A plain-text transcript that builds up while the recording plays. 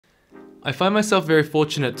I find myself very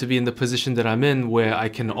fortunate to be in the position that I'm in where I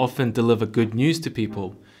can often deliver good news to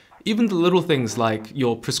people. Even the little things like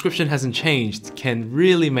your prescription hasn't changed can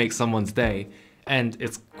really make someone's day, and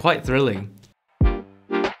it's quite thrilling.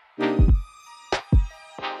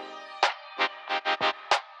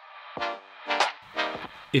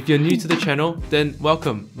 If you're new to the channel, then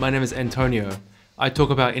welcome. My name is Antonio. I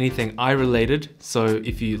talk about anything eye related, so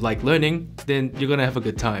if you like learning, then you're gonna have a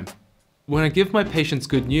good time. When I give my patients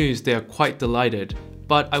good news, they are quite delighted.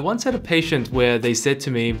 But I once had a patient where they said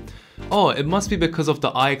to me, "Oh, it must be because of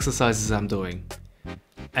the eye exercises I'm doing."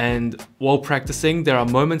 And while practicing, there are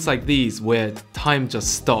moments like these where time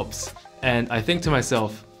just stops. And I think to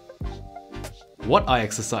myself, what eye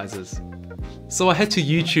exercises? So I had to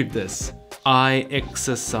YouTube this. Eye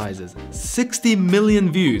exercises. 60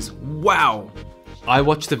 million views. Wow! I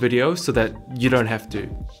watched the video so that you don't have to.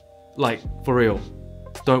 Like, for real.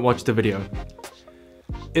 Don't watch the video.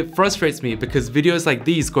 It frustrates me because videos like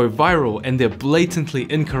these go viral and they're blatantly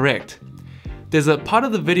incorrect. There's a part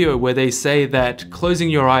of the video where they say that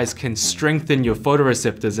closing your eyes can strengthen your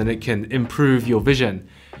photoreceptors and it can improve your vision.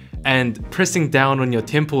 And pressing down on your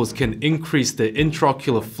temples can increase the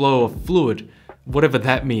intraocular flow of fluid, whatever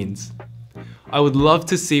that means. I would love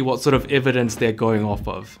to see what sort of evidence they're going off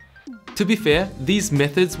of. To be fair, these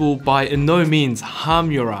methods will by no means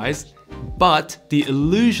harm your eyes, but the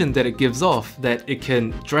illusion that it gives off that it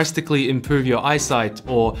can drastically improve your eyesight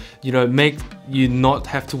or, make you not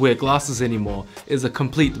have to wear glasses anymore is a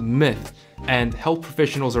complete myth, and health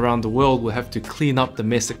professionals around the world will have to clean up the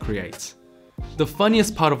mess it creates. The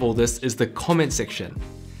funniest part of all this is the comment section.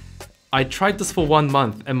 I tried this for 1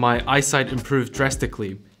 month and my eyesight improved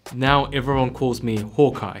drastically. Now everyone calls me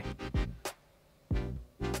Hawkeye.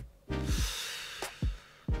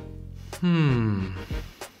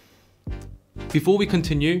 Before we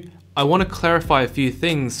continue, I want to clarify a few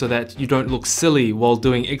things so that you don't look silly while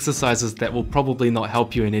doing exercises that will probably not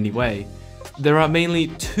help you in any way. There are mainly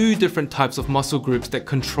two different types of muscle groups that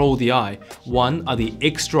control the eye. One are the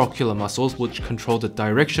extraocular muscles, which control the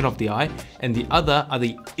direction of the eye, and the other are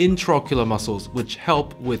the intraocular muscles, which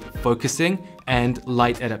help with focusing and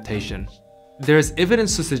light adaptation. There is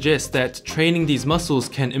evidence to suggest that training these muscles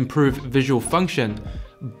can improve visual function,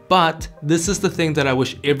 but this is the thing that I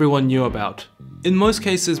wish everyone knew about. In most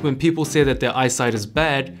cases, when people say that their eyesight is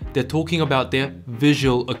bad, they're talking about their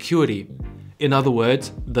visual acuity. In other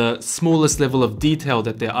words, the smallest level of detail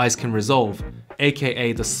that their eyes can resolve,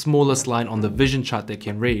 aka the smallest line on the vision chart they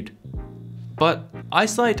can read. But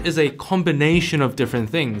eyesight is a combination of different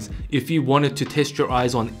things. If you wanted to test your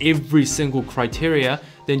eyes on every single criteria,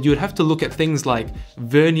 then you would have to look at things like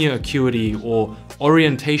vernier acuity or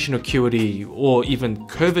orientation acuity or even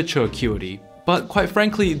curvature acuity. But quite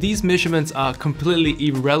frankly, these measurements are completely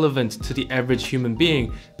irrelevant to the average human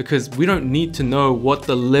being because we don't need to know what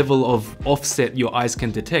the level of offset your eyes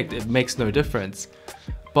can detect. It makes no difference.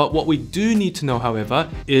 But what we do need to know, however,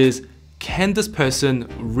 is can this person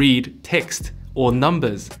read text or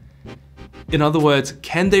numbers? In other words,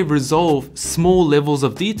 can they resolve small levels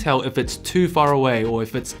of detail if it's too far away or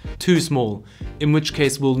if it's too small? In which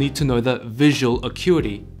case we'll need to know the visual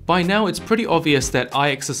acuity. By now it's pretty obvious that eye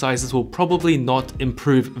exercises will probably not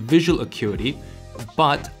improve visual acuity,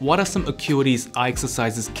 but what are some acuities eye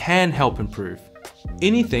exercises can help improve?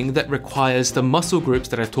 Anything that requires the muscle groups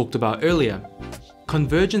that I talked about earlier.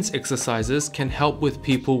 Convergence exercises can help with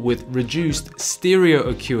people with reduced stereo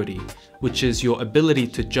acuity, which is your ability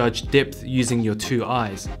to judge depth using your two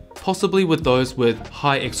eyes, possibly with those with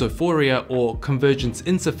high exophoria or convergence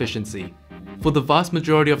insufficiency. For the vast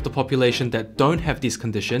majority of the population that don't have these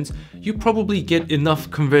conditions, you probably get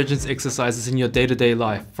enough convergence exercises in your day-to-day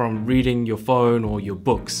life from reading your phone or your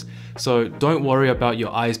books. So don't worry about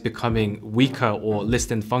your eyes becoming weaker or less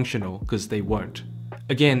than functional, because they won't.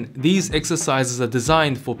 Again, these exercises are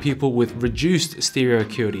designed for people with reduced stereo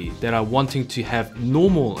acuity that are wanting to have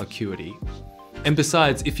normal acuity. And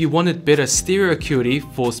besides, if you wanted better stereo acuity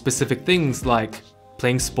for specific things like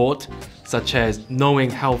playing sport, such as knowing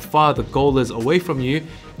how far the goal is away from you,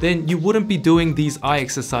 then you wouldn't be doing these eye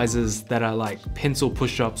exercises that are like pencil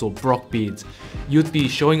push-ups or Brock beads. You'd be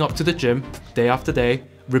showing up to the gym day after day,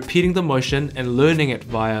 repeating the motion and learning it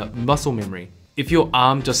via muscle memory. If your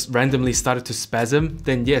arm just randomly started to spasm,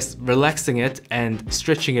 then yes, relaxing it and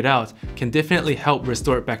stretching it out can definitely help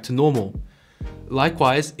restore it back to normal.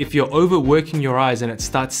 Likewise, if you're overworking your eyes and it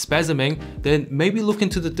starts spasming, then maybe look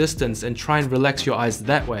into the distance and try and relax your eyes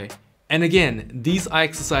that way. And again, these eye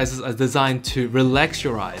exercises are designed to relax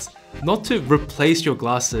your eyes, not to replace your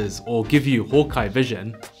glasses or give you Hawkeye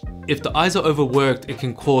vision. If the eyes are overworked, it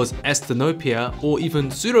can cause asthenopia or even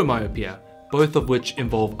pseudomyopia, both of which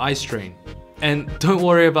involve eye strain. And don't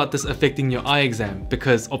worry about this affecting your eye exam,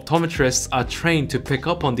 because optometrists are trained to pick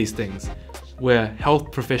up on these things. We're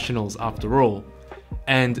health professionals after all.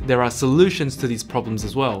 And there are solutions to these problems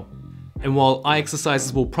as well. And while eye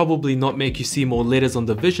exercises will probably not make you see more letters on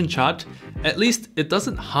the vision chart, at least it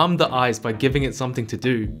doesn't harm the eyes by giving it something to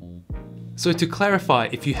do. So to clarify,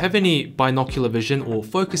 if you have any binocular vision or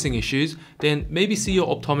focusing issues, then maybe see your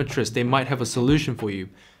optometrist, they might have a solution for you.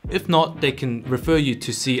 If not, they can refer you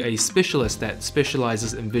to see a specialist that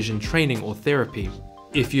specializes in vision training or therapy.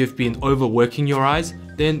 If you've been overworking your eyes,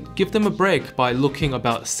 then give them a break by looking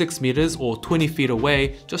about 6 meters or 20 feet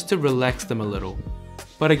away just to relax them a little.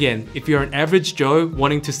 But again, if you're an average Joe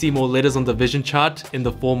wanting to see more letters on the vision chart in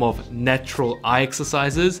the form of natural eye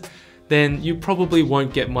exercises, then you probably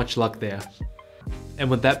won't get much luck there. And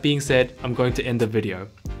with that being said, I'm going to end the video.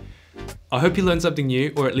 I hope you learned something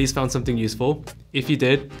new, or at least found something useful. If you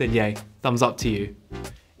did, then yay, thumbs up to you.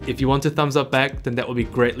 If you want to thumbs up back, then that would be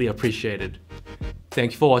greatly appreciated.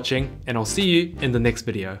 Thank you for watching, and I'll see you in the next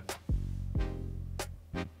video.